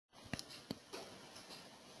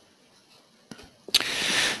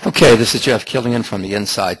Okay, this is Jeff Kilian from the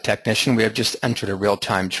Inside Technician. We have just entered a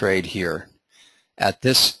real-time trade here at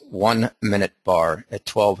this 1-minute bar at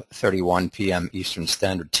 12:31 p.m. Eastern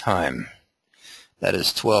Standard Time. That is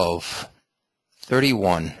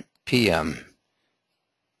 12:31 p.m.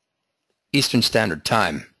 Eastern Standard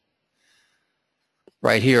Time.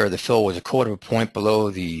 Right here, the fill was a quarter of a point below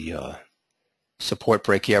the support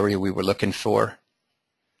break area we were looking for.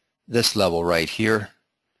 This level right here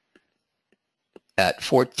at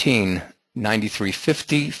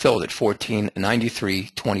 1493.50, filled at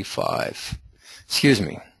 1493.25. Excuse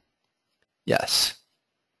me. Yes.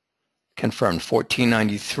 Confirmed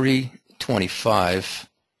 1493.25.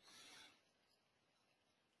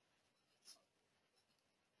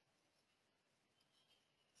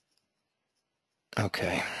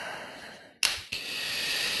 Okay.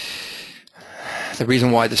 The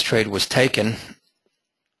reason why this trade was taken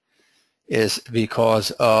is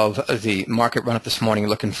because of the market run up this morning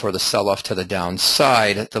looking for the sell-off to the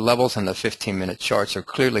downside. The levels on the 15-minute charts are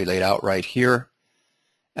clearly laid out right here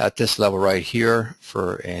at this level right here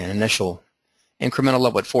for an initial incremental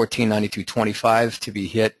level at 1492.25 to be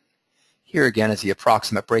hit. Here again is the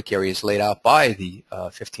approximate break area is laid out by the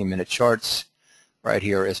 15-minute charts. Right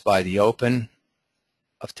here is by the open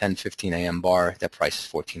of 10:15 a.m. bar. That price is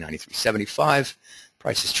 1493.75.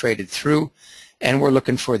 Price is traded through. And we're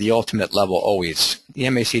looking for the ultimate level always. The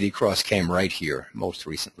MACD cross came right here most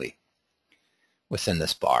recently within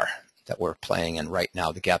this bar that we're playing in right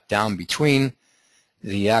now. The gap down between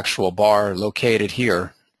the actual bar located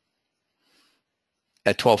here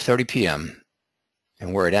at 12:30 p.m.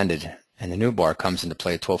 and where it ended. And the new bar comes into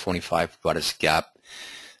play at 12:25, about its gap,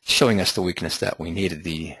 showing us the weakness that we needed.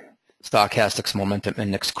 The stochastics momentum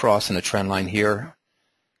index cross in a trend line here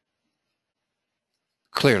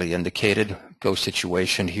clearly indicated go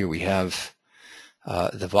situation. Here we have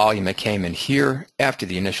the volume that came in here after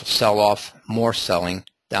the initial sell-off, more selling,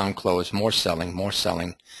 down close, more selling,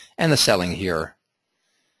 and the selling here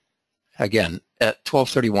again at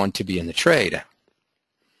 12:31 to be in the trade.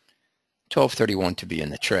 12:31 to be in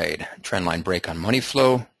the trade. Trend line break on money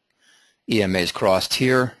flow. EMA is crossed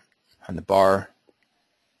here on the bar.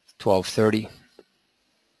 12:30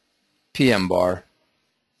 p.m. bar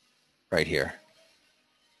right here.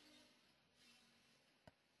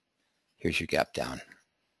 Here's your gap down.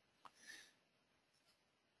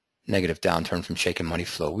 Negative downturn from shaking money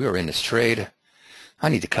flow. We are in this trade. I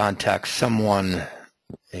need to contact someone,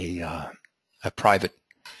 a private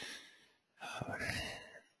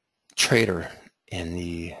trader in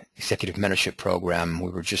the executive mentorship program.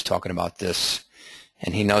 We were just talking about this,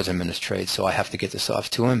 and he knows I'm in this trade, so I have to get this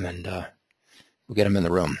off to him, and we'll get him in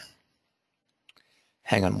the room.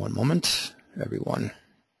 Hang on one moment, everyone.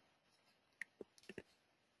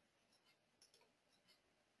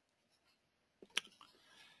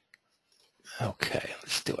 Okay,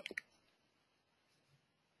 let's do it.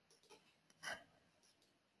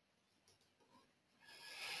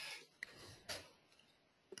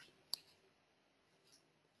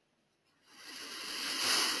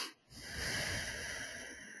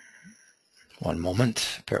 One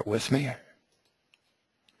moment, bear with me.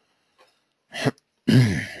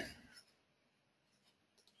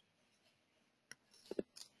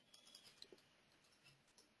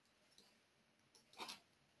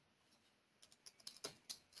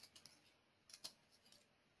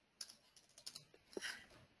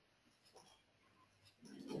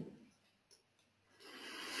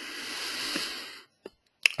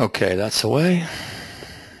 Okay, that's away.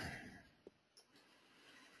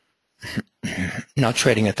 Now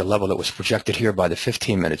trading at the level that was projected here by the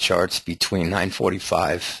 15-minute charts between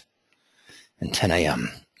 9:45 and 10 a.m.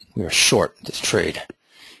 We are short this trade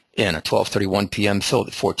in at 12:31 p.m. filled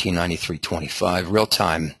at 1493.25 real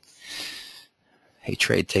time. A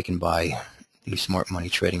trade taken by the smart money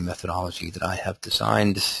trading methodology that I have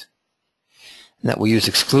designed and that we use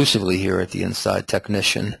exclusively here at the Inside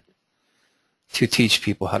Technician to teach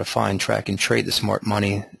people how to find, track, and trade the smart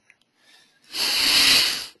money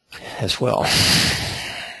as well.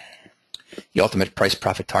 The ultimate price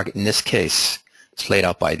profit target in this case is laid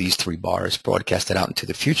out by these three bars, broadcasted out into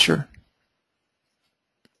the future.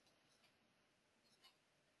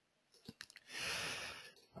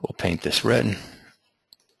 We'll paint this red.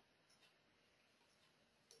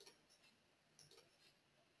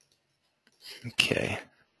 Okay.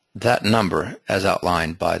 That number, as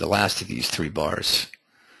outlined by the last of these three bars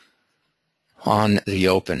on the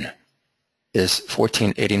open, is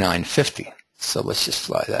 1489.50. So let's just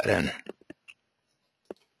fly that in.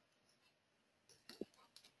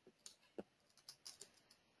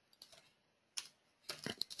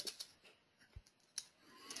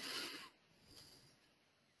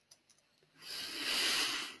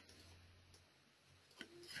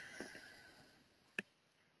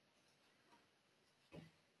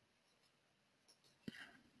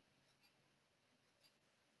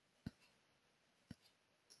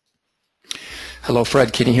 Hello,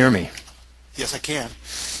 Fred. Can you hear me? Yes, I can.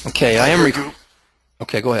 Okay, I am.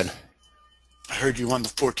 Okay, go ahead. I heard you on the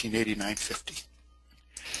 1489.50.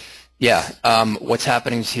 Yeah. What's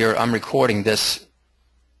happening is here, I'm recording this.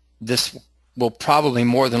 This will probably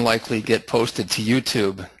more than likely get posted to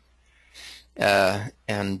YouTube,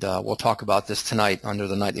 and we'll talk about this tonight under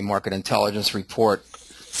the Nightly Market Intelligence Report.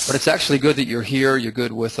 But it's actually good that you're here, you're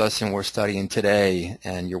good with us, and we're studying today,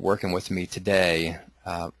 and you're working with me today.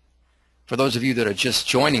 For those of you that are just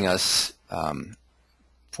joining us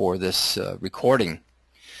for this recording,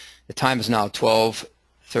 the time is now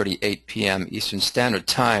 12:38 p.m. Eastern Standard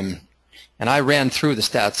Time, and I ran through the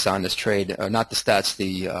stats on this trade, not the stats,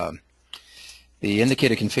 the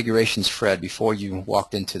indicator configurations, Fred, before you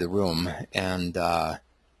walked into the room, and I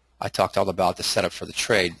talked all about the setup for the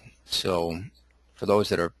trade. So for those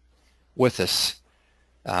that are with us,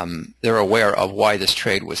 they're aware of why this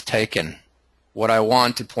trade was taken. What I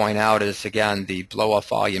want to point out is, again, the blow-off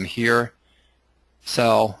volume here,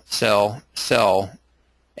 sell, sell, sell,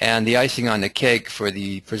 and the icing on the cake for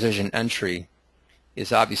the precision entry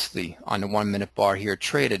is obviously on the 1-minute bar here,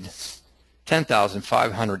 traded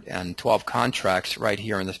 10,512 contracts right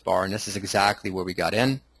here in this bar, and this is exactly where we got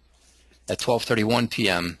in at 12:31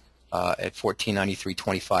 p.m. At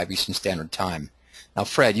 14:93.25 Eastern Standard Time. Now,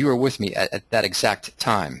 Fred, you were with me at that exact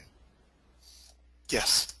time.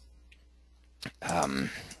 Yes.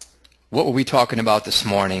 What were we talking about this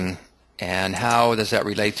morning, and how does that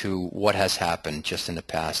relate to what has happened just in the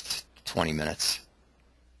past 20 minutes?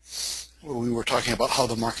 Well, we were talking about how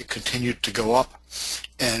the market continued to go up,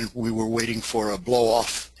 and we were waiting for a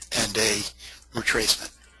blow-off and a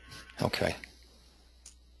retracement. Okay.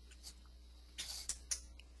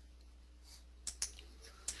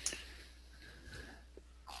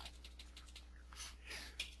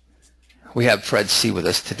 We have Fred C. with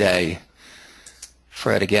us today.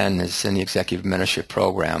 Fred, again, is in the Executive Mentorship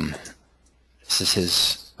Program. This is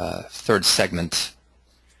his third segment.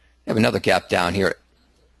 We have another gap down here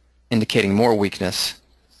indicating more weakness.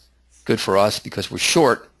 Good for us because we're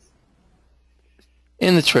short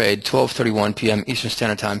in the trade, 12:31 p.m. Eastern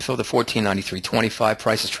Standard Time. So the 1493.25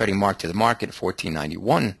 price is trading mark to the market at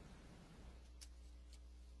 1491.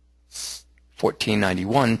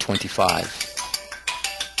 1491.25.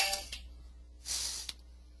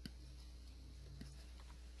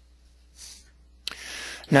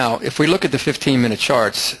 Now, if we look at the 15-minute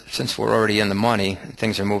charts, since we're already in the money, and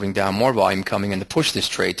things are moving down, more volume coming in to push this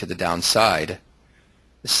trade to the downside,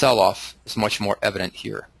 the sell-off is much more evident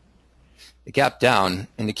here. The gap down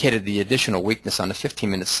indicated the additional weakness on the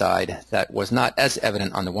 15-minute side that was not as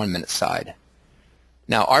evident on the 1-minute side.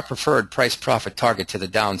 Now, our preferred price profit target to the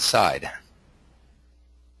downside,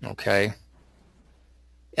 okay,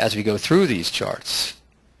 as we go through these charts,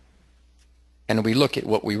 and we look at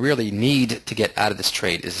what we really need to get out of this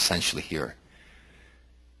trade is essentially here.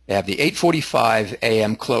 We have the 8:45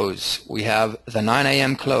 a.m. close. We have the 9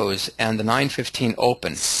 a.m. close and the 9:15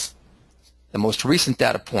 open. The most recent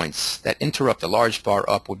data points that interrupt the large bar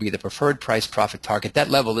up would be the preferred price profit target. That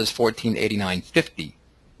level is 1489.50.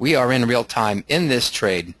 We are in real time in this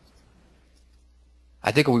trade.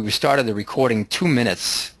 I think we started the recording 2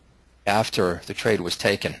 minutes after the trade was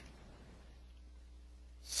taken.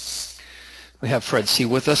 We have Fred C.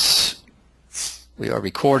 with us. We are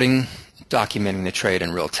recording, documenting the trade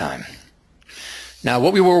in real time. Now,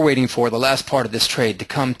 what we were waiting for, the last part of this trade to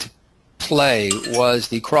come to play, was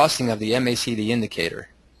the crossing of the MACD indicator.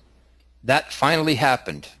 That finally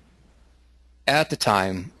happened at the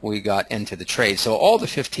time we got into the trade. So all the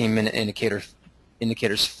 15-minute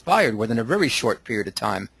indicators fired within a very short period of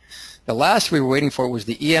time. The last we were waiting for was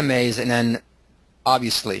the EMAs, and then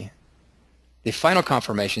obviously the final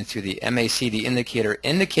confirmation through the MACD indicator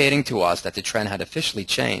indicating to us that the trend had officially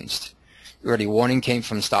changed. Early warning came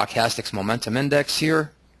from Stochastic's Momentum Index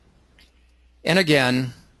here. And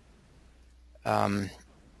again,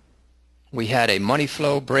 we had a money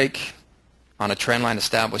flow break on a trend line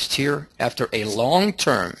established here after a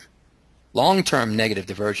long-term negative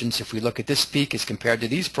divergence. If we look at this peak as compared to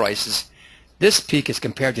these prices, this peak as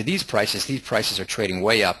compared to these prices are trading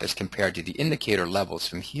way up as compared to the indicator levels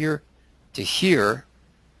from here to here,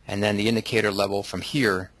 and then the indicator level from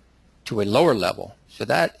here to a lower level. So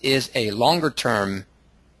that is a longer-term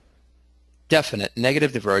definite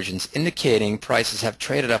negative divergence indicating prices have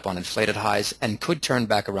traded up on inflated highs and could turn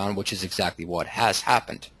back around, which is exactly what has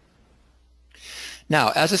happened.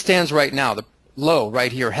 Now, as it stands right now, the low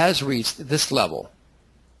right here has reached this level,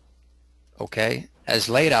 okay, as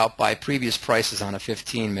laid out by previous prices on a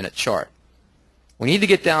 15-minute chart. We need to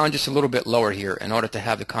get down just a little bit lower here in order to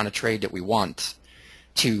have the kind of trade that we want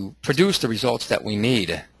to produce the results that we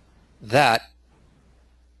need. That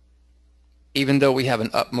even though we have an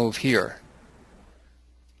up move here,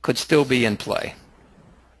 could still be in play.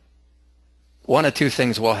 One of two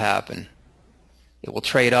things will happen. It will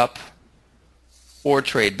trade up or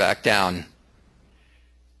trade back down.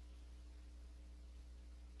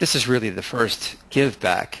 This is really the first give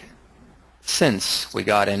back since we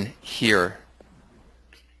got in here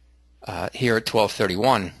here at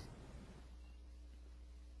 1231. A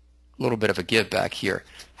little bit of a give back here.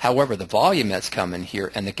 However, the volume that's coming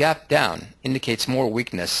here and the gap down indicates more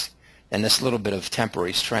weakness than this little bit of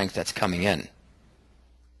temporary strength that's coming in.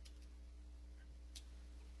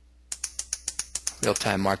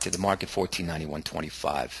 Real-time mark to the market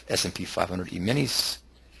 1491.25. S&P 500 E-minis.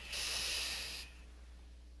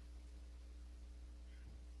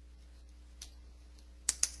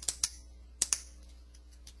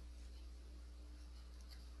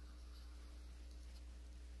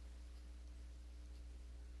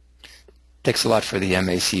 It takes a lot for the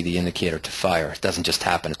MAC, the indicator, to fire. It doesn't just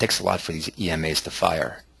happen. It takes a lot for these EMAs to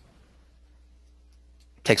fire.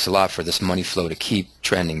 It takes a lot for this money flow to keep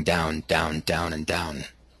trending down, down, down, and down.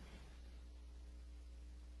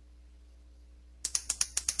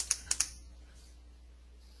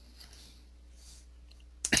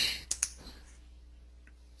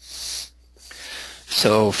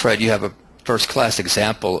 So, Fred, you have a first-class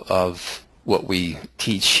example of what we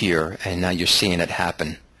teach here, and now you're seeing it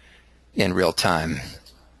happen in real time.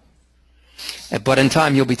 But in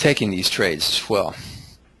time, you'll be taking these trades as well.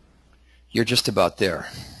 You're just about there.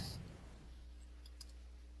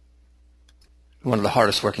 One of the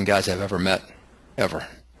hardest working guys I've ever met, ever.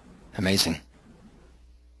 Amazing.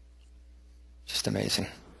 Just amazing.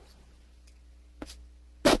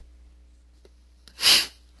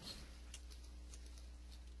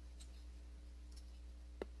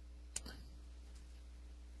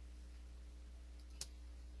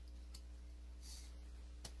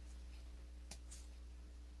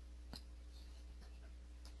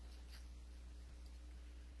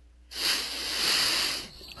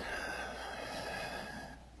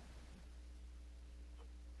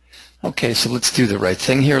 Okay, so let's do the right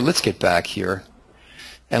thing here. Let's get back here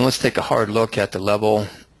and let's take a hard look at the level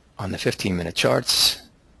on the 15-minute charts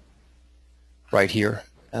right here,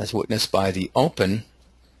 as witnessed by the open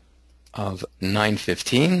of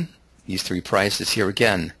 915. These three prices here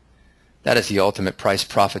again. That is the ultimate price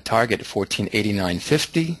profit target at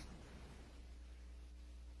 1489.50.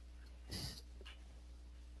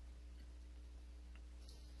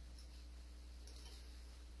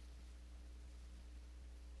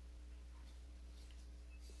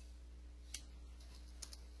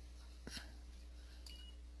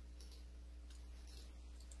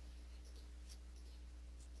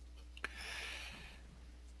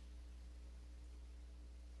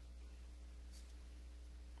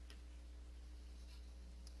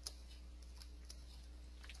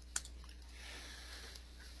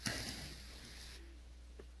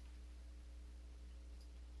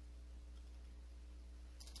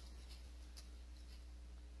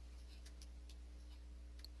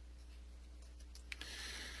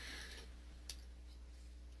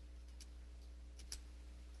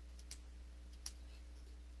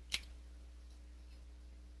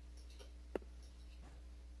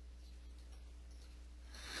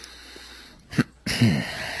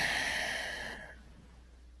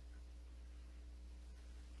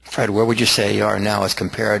 Fred, where would you say you are now as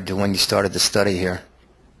compared to when you started the study here?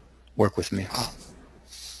 Work with me.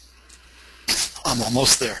 I'm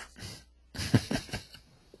almost there.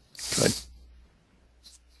 Good.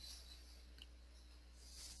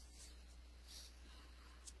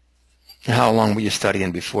 How long were you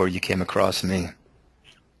studying before you came across me?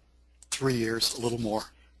 3 years, a little more.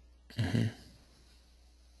 Mm-hmm.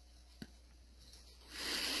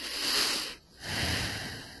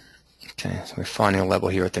 Okay, so we're finding a level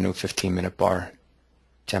here at the new 15-minute bar,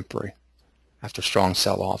 temporary, after strong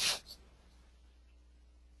sell-off.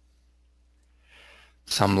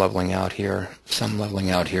 Some leveling out here, some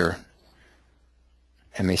leveling out here.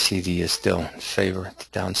 MACD is still in favor. The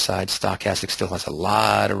downside, stochastic still has a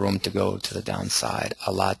lot of room to go to the downside.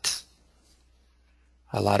 A lot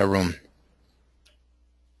of room.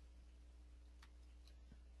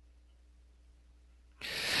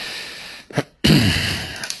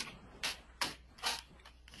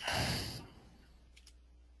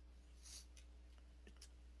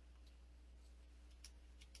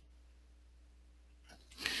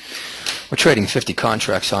 We're trading 50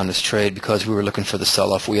 contracts on this trade because we were looking for the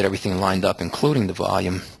sell-off. We had everything lined up, including the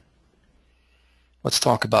volume. Let's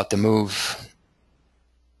talk about the move.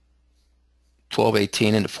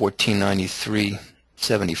 1218 into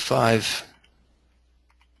 1493.75.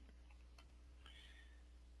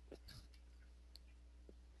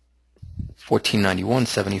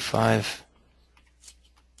 1491.75.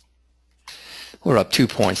 We're up 2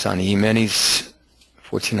 points on the E-minis.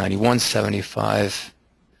 1491.75.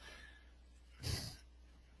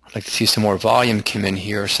 I'd like to see some more volume come in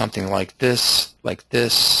here, something like this, like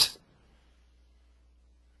this.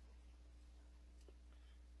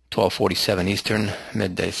 12:47 Eastern,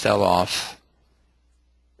 midday sell-off.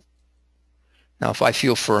 Now, if I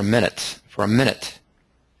feel for a minute,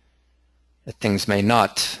 that things may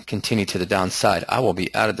not continue to the downside, I will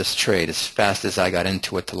be out of this trade as fast as I got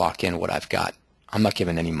into it to lock in what I've got. I'm not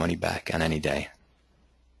giving any money back on any day.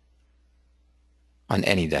 On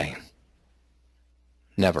any day.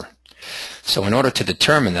 Never. So in order to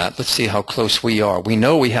determine that, let's see how close we are. We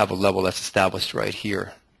know we have a level that's established right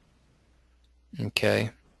here. Okay.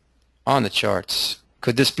 On the charts.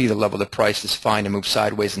 Could this be the level the price is fine to move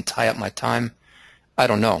sideways and tie up my time? I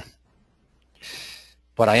don't know.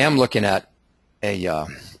 But I am looking at a,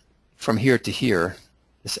 from here to here,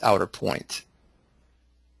 this outer point,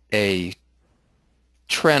 a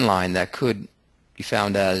trend line that could be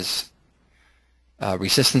found as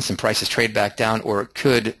resistance and prices trade back down, or it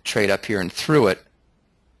could trade up here and through it,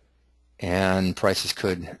 and prices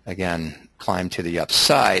could, again, climb to the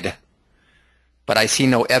upside. But I see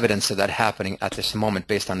no evidence of that happening at this moment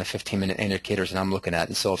based on the 15-minute indicators that I'm looking at.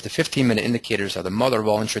 And so if the 15-minute indicators are the mother of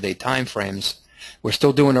all intraday time frames, we're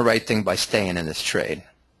still doing the right thing by staying in this trade.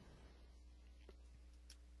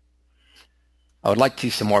 I would like to see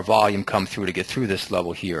some more volume come through to get through this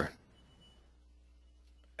level here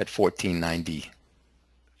at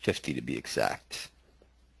 1490.50 to be exact.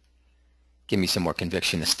 Give me some more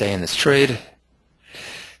conviction to stay in this trade.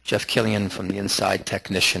 Jeff Kilian from the Inside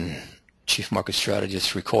Technician, Chief Market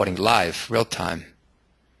Strategist, recording live, real time,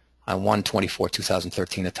 on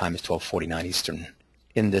 1/24/2013. The time is 12:49 Eastern.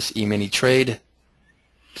 In this E-mini trade,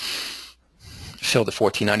 filled at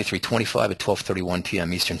 1493.25 at 12:31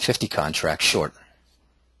 p.m. Eastern, 50 contracts short.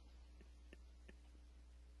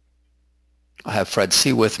 I have Fred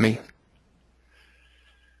C. with me,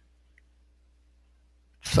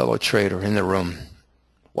 fellow trader in the room,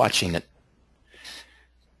 watching it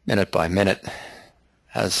minute by minute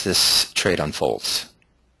as this trade unfolds.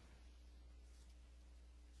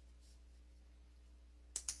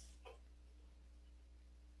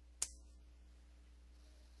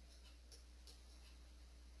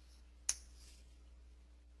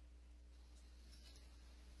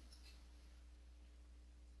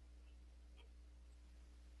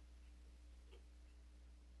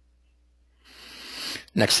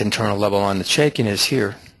 Next internal level on the shaking is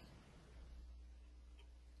here.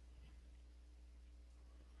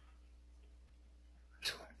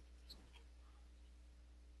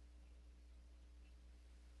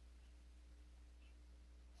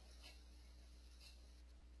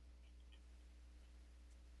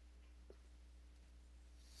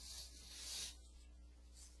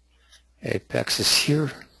 Apex is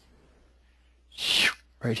here,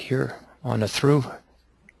 right here on the through.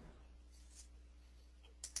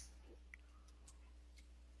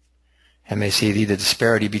 MACD, the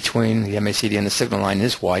disparity between the MACD and the signal line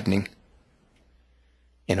is widening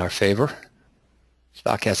in our favor.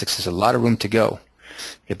 Stochastics has a lot of room to go.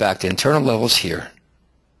 Get back to internal levels here.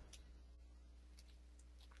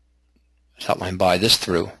 It's outlined by this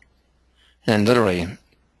through. And literally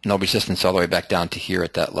no resistance all the way back down to here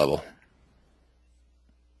at that level.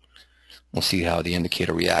 We'll see how the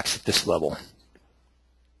indicator reacts at this level.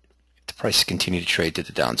 The prices continue to trade to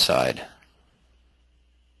the downside.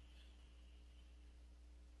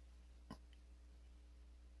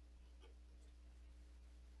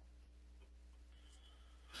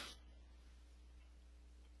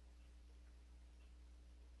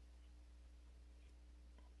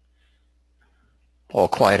 All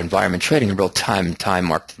quiet environment trading in real time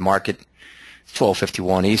market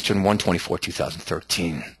 12:51 Eastern,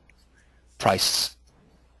 1/24/2013. Price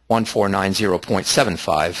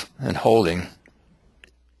 1490.75 and holding.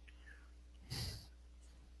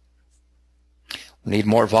 We need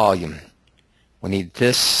more volume. We need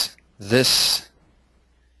this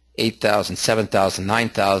 8,000, 7,000,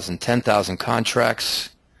 9,000, 10,000 contracts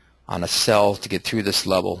on a sell to get through this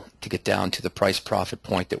level, to get down to the price profit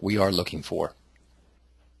point that we are looking for.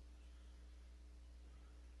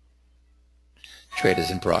 Trade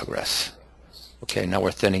is in progress. Okay, now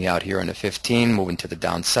we're thinning out here in the 15, moving to the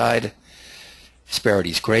downside. Disparity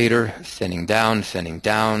is greater, thinning down, thinning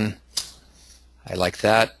down. I like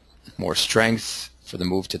that. More strength for the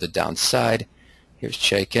move to the downside. Here's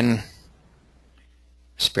Chaikin.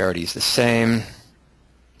 Disparity is the same.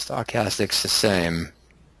 Stochastics the same.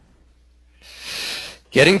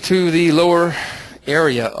 Getting to the lower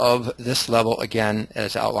area of this level, again,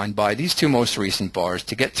 as outlined by these two most recent bars,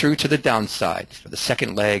 to get through to the downside for the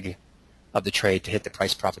second leg of the trade to hit the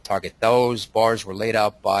price profit target. Those bars were laid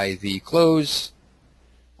out by the close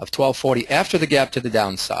of 1240 after the gap to the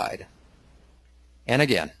downside. And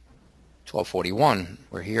again, 1241,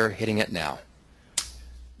 we're here hitting it now.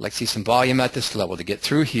 Let's see some volume at this level to get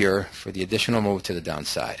through here for the additional move to the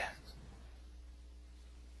downside.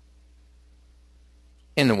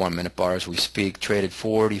 In the 1 minute bar as we speak, traded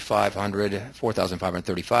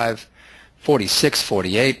 4,535,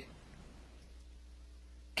 46.48,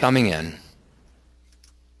 coming in.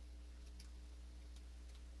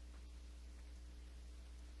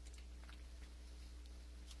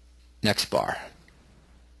 Next bar.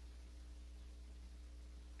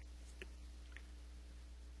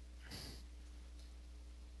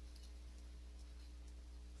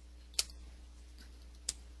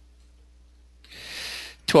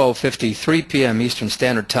 $12:53 p.m. Eastern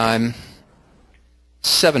Standard Time,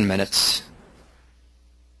 7 minutes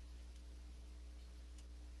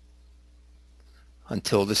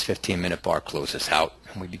until this 15-minute bar closes out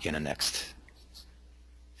and we begin a next.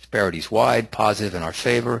 Disparities wide, positive in our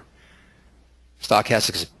favor.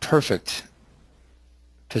 Stochastic is a perfect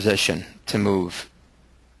position to move,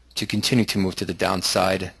 to continue to move to the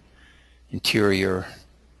downside. Interior,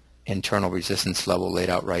 internal resistance level laid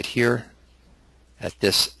out right here. At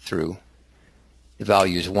this through. The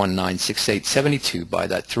value is 1968.72 by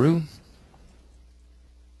that through.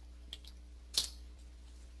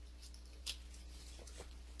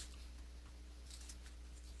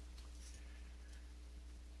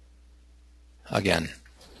 Again,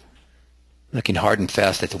 looking hard and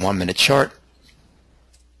fast at the 1 minute chart.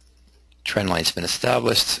 Trend line's been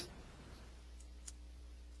established.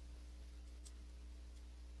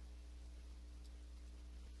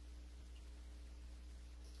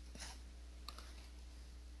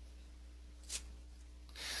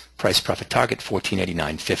 Price profit target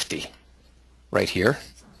 1489.50. Right here,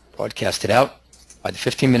 broadcasted out by the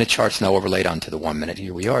 15-minute charts now overlaid onto the 1 minute.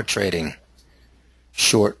 Here we are trading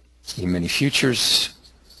short E-mini futures.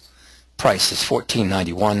 Price is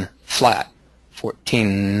 1491 flat,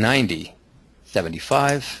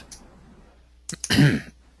 1490.75.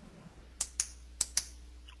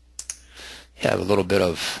 Have a little bit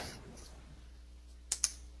of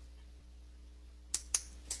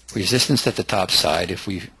resistance at the top side. If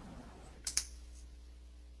we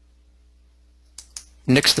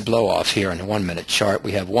nix the blow off here on the 1 minute chart,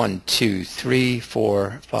 we have 1, 2, 3,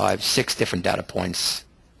 4, 5, 6 different data points,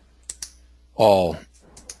 all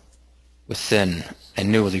within a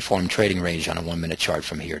newly formed trading range on a 1 minute chart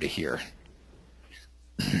from here to here.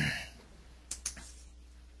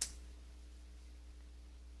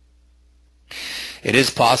 It is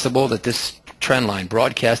possible that this trend line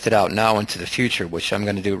broadcasted out now into the future, which I'm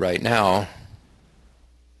going to do right now,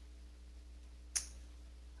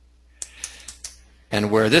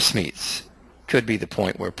 and where this meets could be the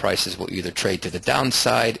point where prices will either trade to the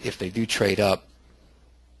downside. If they do trade up,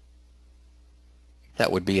 that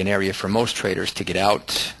would be an area for most traders to get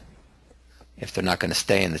out if they're not going to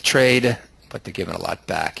stay in the trade, but they're giving a lot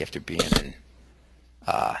back after being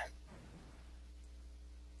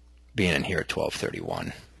in here at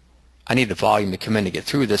 1231. I need the volume to come in to get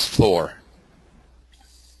through this floor.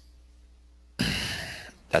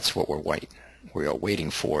 That's what we are waiting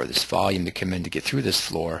for, this volume to come in to get through this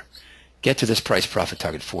floor, get to this price profit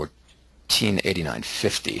target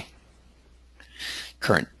 1489.50.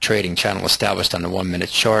 Current trading channel established on the 1 minute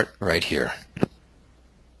chart right here.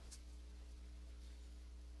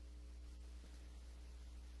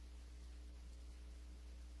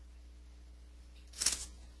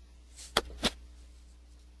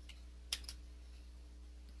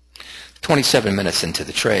 "27 minutes into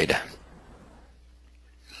the trade.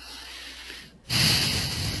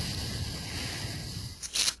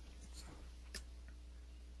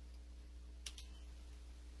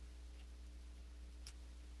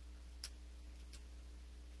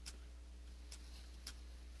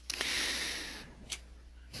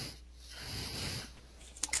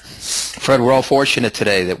 Fred, we're all fortunate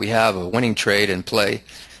today that we have a winning trade in play,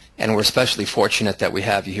 and we're especially fortunate that we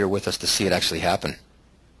have you here with us to see it actually happen.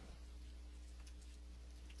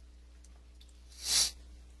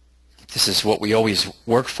 This is what we always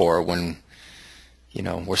work for when,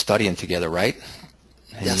 we're studying together, right?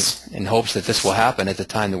 And yes. In hopes that this will happen at the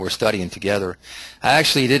time that we're studying together. I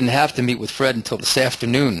actually didn't have to meet with Fred until this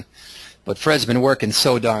afternoon, but Fred's been working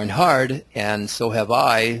so darn hard, and so have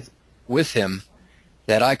I with him,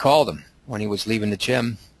 that I called him when he was leaving the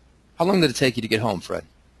gym. How long did it take you to get home, Fred?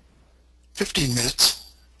 15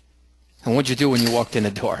 minutes. And what'd you do when you walked in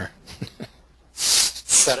the door?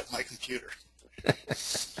 set at my computer.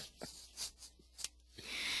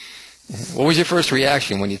 What was your first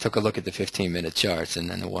reaction when you took a look at the 15-minute charts and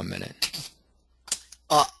then the 1 minute?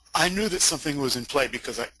 I knew that something was in play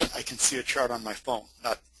because I can see a chart on my phone.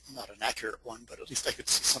 Not an accurate one, but at least I could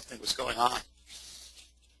see something was going on.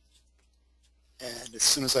 And as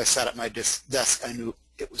soon as I sat at my desk, I knew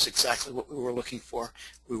it was exactly what we were looking for.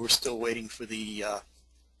 We were still waiting for the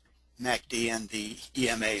MACD and the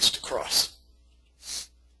EMAs to cross.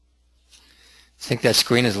 Think that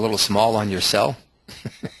screen is a little small on your cell?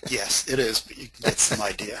 Yes, it is, but you can get some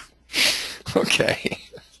idea. Okay.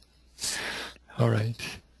 All right.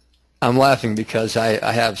 I'm laughing because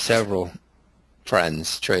I have several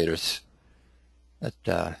friends, traders,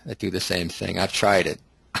 that do the same thing. I've tried it.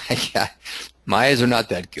 My eyes are not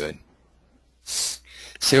that good. So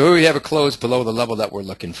here we have a close below the level that we're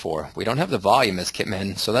looking for. We don't have the volume as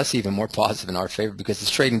Kitman, so that's even more positive in our favor because it's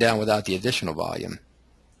trading down without the additional volume.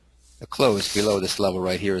 A close below this level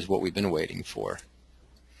right here is what we've been waiting for.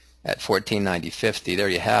 At 1490.50, there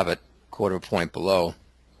you have it, quarter point below.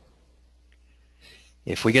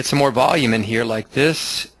 If we get some more volume in here like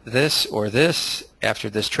this, or this, after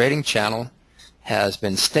this trading channel has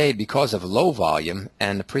been stayed because of low volume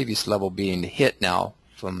and the previous level being hit now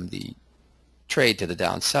from the trade to the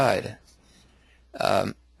downside,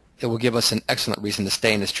 it will give us an excellent reason to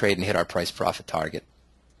stay in this trade and hit our price profit target.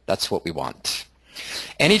 That's what we want.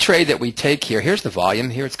 Any trade that we take here, here's the volume.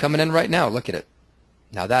 Here it's coming in right now. Look at it.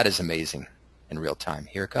 Now that is amazing in real time.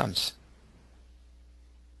 Here it comes.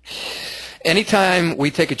 Anytime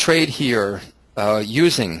we take a trade here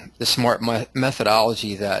using the smart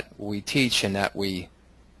methodology that we teach and that we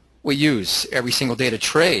use every single day to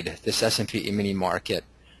trade this S&P mini market,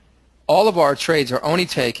 all of our trades are only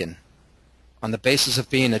taken on the basis of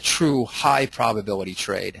being a true high probability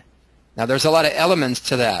trade. Now there's a lot of elements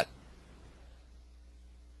to that.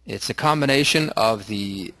 It's a combination of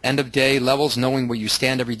the end of day levels, knowing where you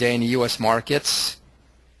stand every day in the U.S. markets,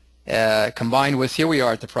 combined with here we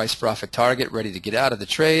are at the price profit target, ready to get out of the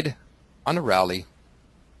trade on a rally.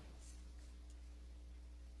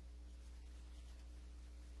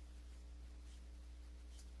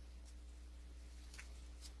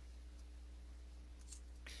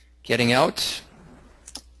 Getting out.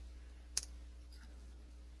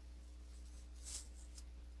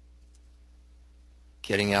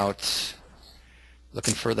 Getting out,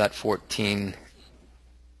 looking for that 14.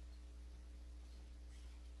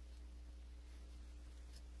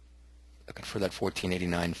 Looking for that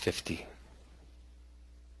 1489.50.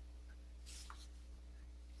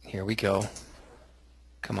 Here we go.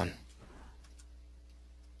 Come on.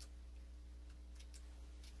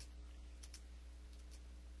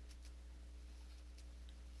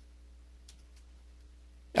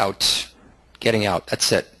 Out. Getting out.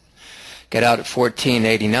 That's it. Get out at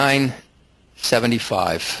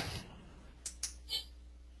 1489.75.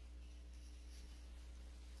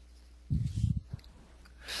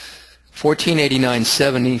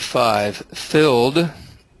 $14.89.75 filled.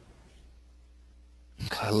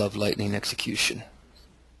 I love lightning execution.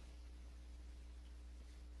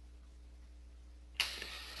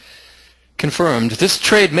 Confirmed. This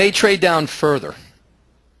trade may trade down further.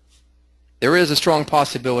 There is a strong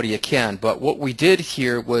possibility it can, but what we did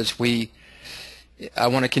here was I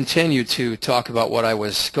want to continue to talk about what I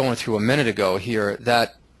was going through a minute ago here,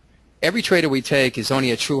 that every trade that we take is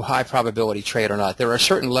only a true high probability trade or not. There are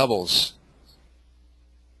certain levels,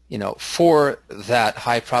 for that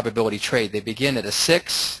high probability trade. They begin at a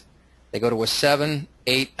 6, they go to a 7,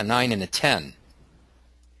 8, a 9, and a 10.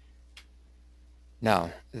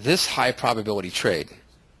 Now, this high probability trade,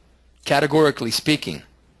 categorically speaking,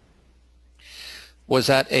 was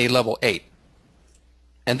at a level 8.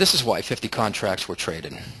 And this is why 50 contracts were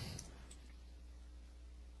traded.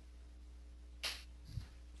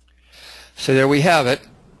 So there we have it.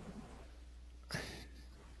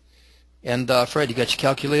 And Fred, you got your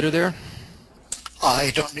calculator there?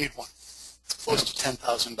 I don't need one. It's close to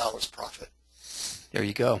 $10,000 profit. There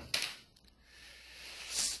you go.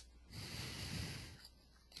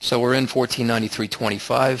 So we're in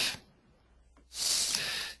 1493.25.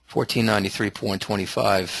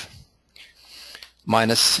 1493.25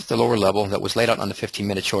 minus the lower level that was laid out on the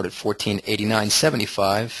 15-minute chart at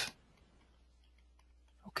 1489.75.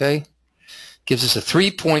 Okay, gives us a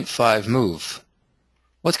 3.5 move.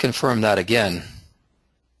 Let's confirm that again.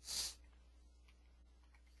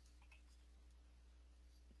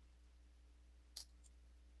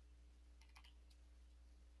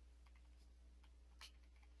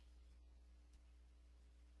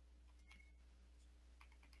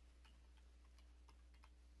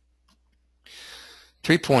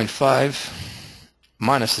 $3.5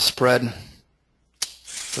 minus the spread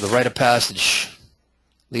for the rite of passage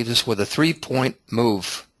leaves us with a 3-point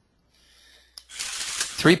move.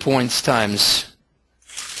 3 points times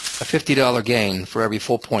a $50 gain for every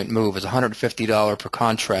full point move is $150 per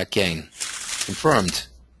contract gain. Confirmed.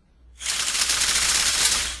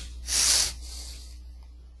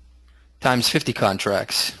 Times 50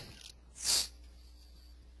 contracts.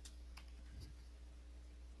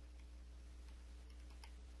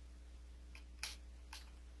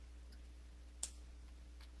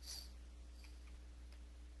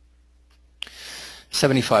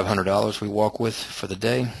 $7,500 we walk with for the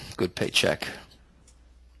day. Good paycheck.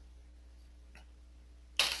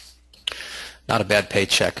 Not a bad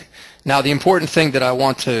paycheck. Now, the important thing that I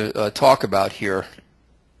want to talk about here,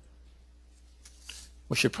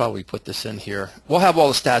 we should probably put this in here. We'll have all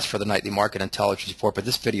the stats for the nightly market intelligence report, but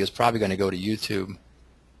this video is probably going to go to YouTube.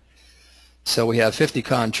 So we have 50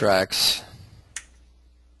 contracts.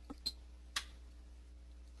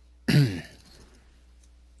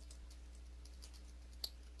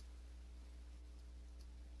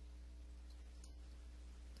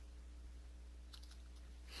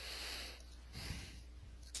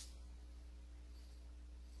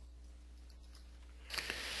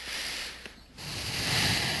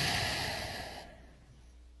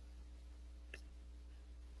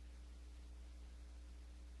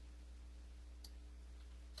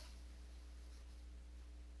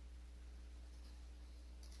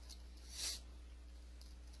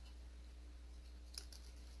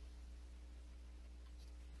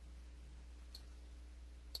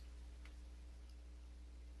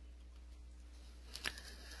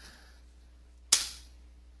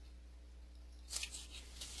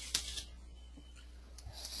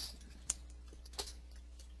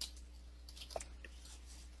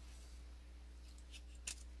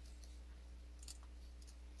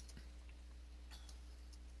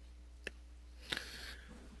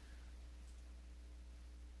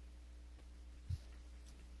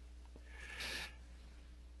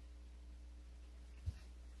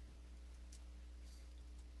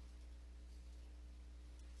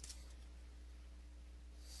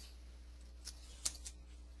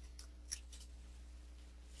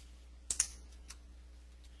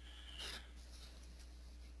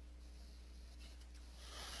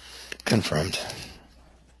 Confirmed.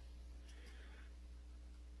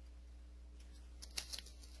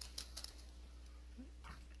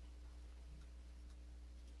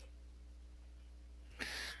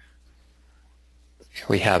 Here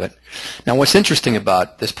we have it. Now, what's interesting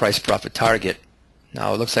about this price profit target,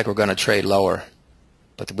 now it looks like we're going to trade lower,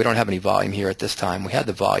 but we don't have any volume here at this time. We had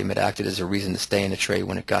the volume. It acted as a reason to stay in the trade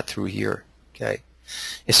when it got through here. Okay.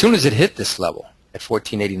 As soon as it hit this level at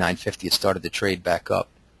 1489.50, it started to trade back up,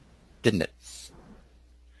 didn't it?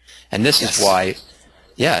 And this is why,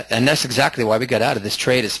 yeah, and that's exactly why we got out of this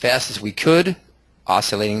trade as fast as we could,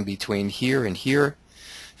 oscillating between here and here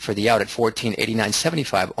for the out at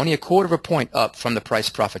 1489.75, only a quarter of a point up from the price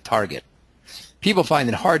profit target. People find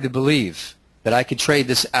it hard to believe that I could trade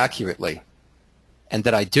this accurately, and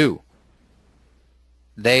that I do.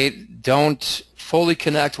 They don't fully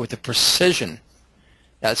connect with the precision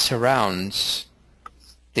that surrounds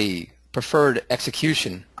the preferred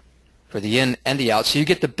execution for the in and the out, so you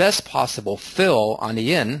get the best possible fill on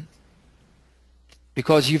the in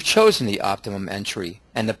because you've chosen the optimum entry,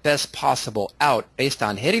 and the best possible out based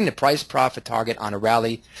on hitting the price profit target on a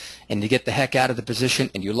rally, and you get the heck out of the position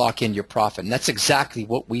and you lock in your profit. And that's exactly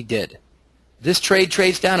what we did. This trade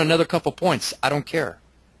trades down another couple points. I don't care.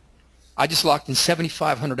 I just locked in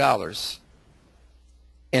 $7,500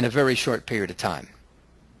 in a very short period of time.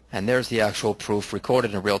 And there's the actual proof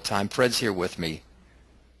recorded in real time. Fred's here with me.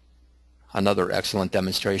 Another excellent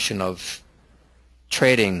demonstration of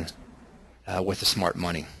trading with the smart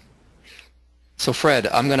money. So Fred,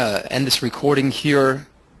 I'm going to end this recording here.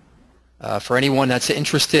 For anyone that's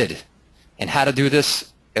interested in how to do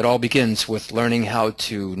this, it all begins with learning how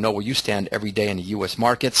to know where you stand every day in the U.S.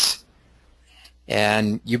 markets.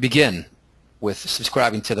 And you begin with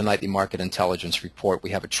subscribing to the Nightly Market Intelligence Report.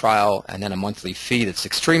 We have a trial and then a monthly fee that's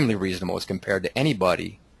extremely reasonable as compared to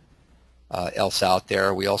anybody else out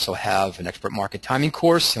there. We also have an expert market timing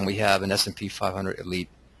course, and we have an S&P 500 Elite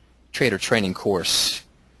Trader Training course,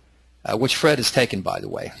 which Fred has taken, by the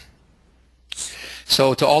way.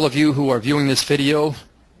 So to all of you who are viewing this video,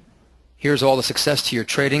 here's all the success to your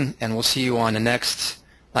trading, and we'll see you on the next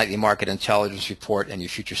Nightly Market Intelligence Report and your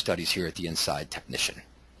future studies here at the Inside Technician.